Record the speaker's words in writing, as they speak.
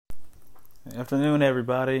Afternoon,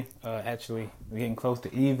 everybody. Actually, we're getting close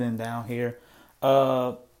to evening down here.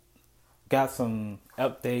 Uh, got some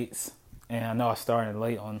updates, and I know I started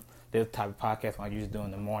late on this type of podcast when I usually do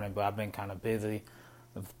in the morning, but I've been kind of busy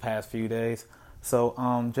the past few days. So,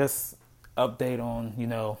 just update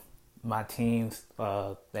on my teams,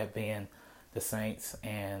 that being the Saints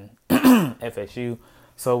and FSU.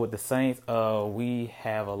 So with the Saints, we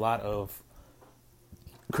have a lot of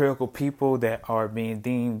critical people that are being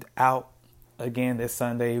deemed out again this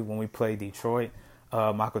Sunday when we play Detroit.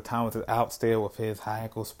 Michael Thomas is out still with his high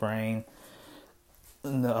ankle sprain.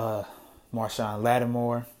 Marshawn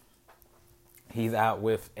Lattimore, he's out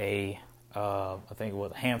with I think it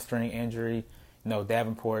was a hamstring injury.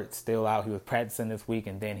 Davenport still out. He was practicing this week,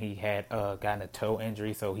 and then he had gotten a toe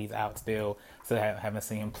injury, so he's out still. So I haven't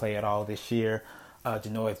seen him play at all this year.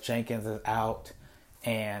 Janoris Jenkins is out,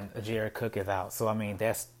 and Jared Cook is out. So, I mean,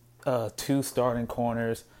 that's two starting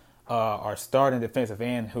corners. Our starting defensive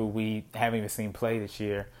end, who we haven't even seen play this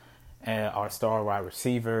year, and our star wide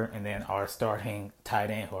receiver, and then our starting tight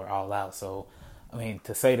end, who are all out. So, I mean,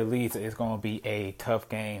 to say the least, it's going to be a tough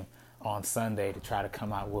game on Sunday to try to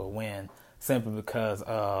come out with a win, simply because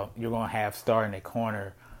you're going to have starting at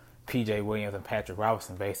corner P.J. Williams and Patrick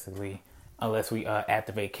Robinson, basically, unless we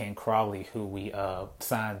activate Ken Crawley, who we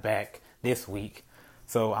signed back this week.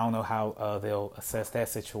 So I don't know how they'll assess that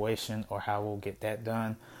situation or how we'll get that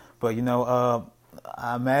done. But,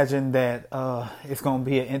 I imagine that it's going to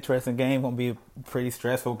be an interesting game, going to be a pretty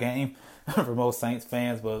stressful game for most Saints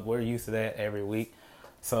fans, but we're used to that every week.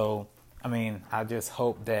 So, I mean, I just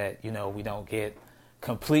hope that, we don't get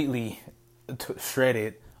completely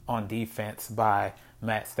shredded on defense by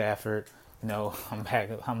Matt Stafford.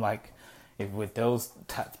 I'm like, with those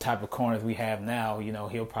type of corners we have now,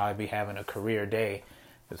 he'll probably be having a career day,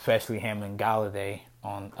 especially him and Galladay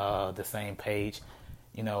on the same page.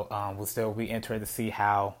 We'll still be interested to see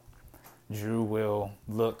how Drew will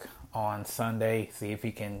look on Sunday, see if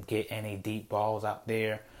he can get any deep balls out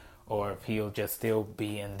there, or if he'll just still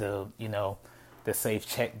be in the safe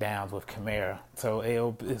check downs with Kamara. So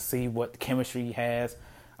it'll see what chemistry he has.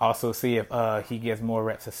 Also see if he gets more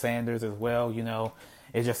reps of Sanders as well.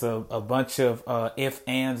 It's just a bunch of ifs,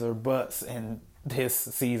 ands, or buts in this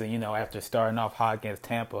season. After starting off hot against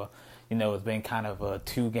Tampa, it's been kind of a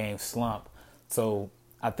 2-game slump. So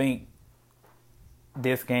I think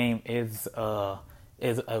this game is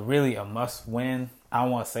really a must win. I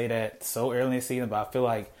don't want to say that so early in the season, but I feel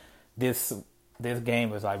like this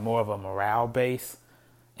game is like more of a morale base.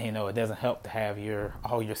 It doesn't help to have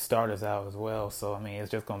all your starters out as well. So I mean,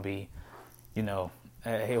 it's just gonna be,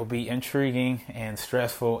 it'll be intriguing and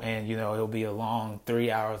stressful, and it'll be a long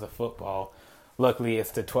 3 hours of football. Luckily,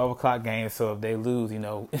 it's the 12 o'clock game, so if they lose,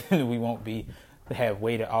 we won't have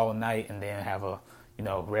waited all night and then have a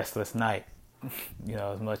restless night.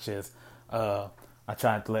 As much as I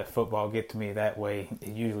try not to let football get to me that way,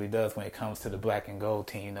 it usually does when it comes to the black and gold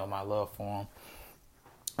team. My love for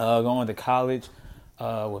them. Going to college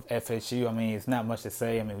with FSU, I mean, it's not much to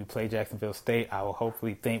say. I mean, we play Jacksonville State. I will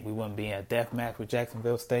hopefully think we wouldn't be in a death match with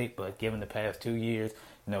Jacksonville State, but given the past 2 years,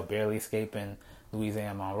 barely escaping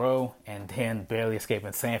Louisiana Monroe and then barely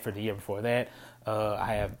escaping Sanford the year before that,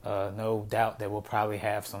 I have no doubt that we'll probably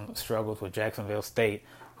have some struggles with Jacksonville State,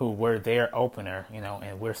 who were their opener,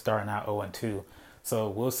 and we're starting out 0-2. So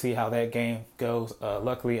we'll see how that game goes.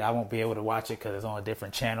 Luckily, I won't be able to watch it because it's on a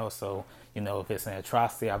different channel. So, if it's an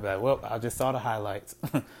atrocity, I'll be like, well, I just saw the highlights.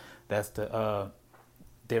 That's the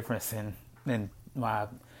difference in my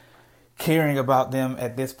caring about them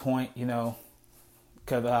at this point,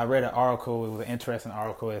 because I read an article. It was an interesting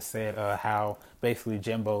article that said how basically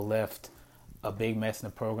Jimbo left a big mess in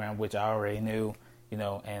the program, which I already knew,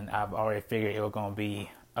 and I've already figured it was going to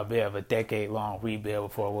be a bit of a decade-long rebuild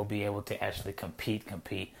before we'll be able to actually compete.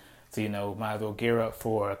 So, might as well gear up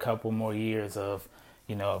for a couple more years of,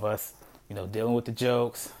 of us, dealing with the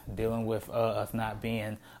jokes, dealing with us not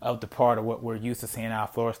being up to part of what we're used to seeing out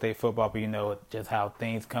of Florida State football, but, just how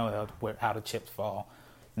things come, how the chips fall.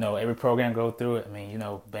 Every program go through it. I mean,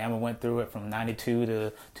 Bama went through it from 92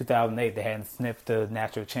 to 2008. They hadn't sniffed the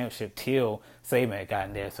national championship till Saban had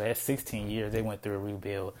gotten there. So that's 16 years they went through a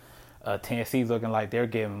rebuild. Tennessee's looking like they're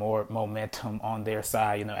getting more momentum on their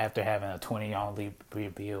side, after having a 20-year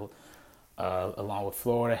rebuild, along with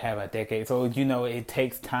Florida having a decade. So, it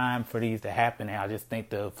takes time for these to happen. And I just think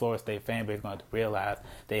the Florida State fan base is going to realize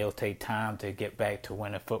that it'll take time to get back to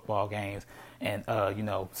winning football games and,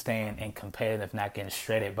 staying in competitive, not getting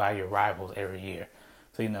shredded by your rivals every year.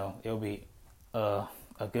 So, it'll be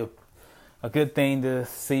a good thing to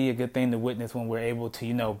see, a good thing to witness when we're able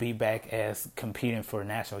to, be back as competing for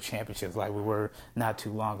national championships like we were not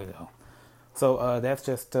too long ago. So that's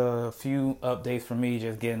just a few updates from me,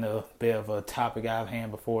 just getting a bit of a topic out of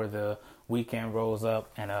hand before the weekend rolls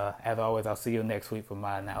up. And as always, I'll see you next week for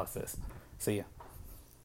my analysis. See ya.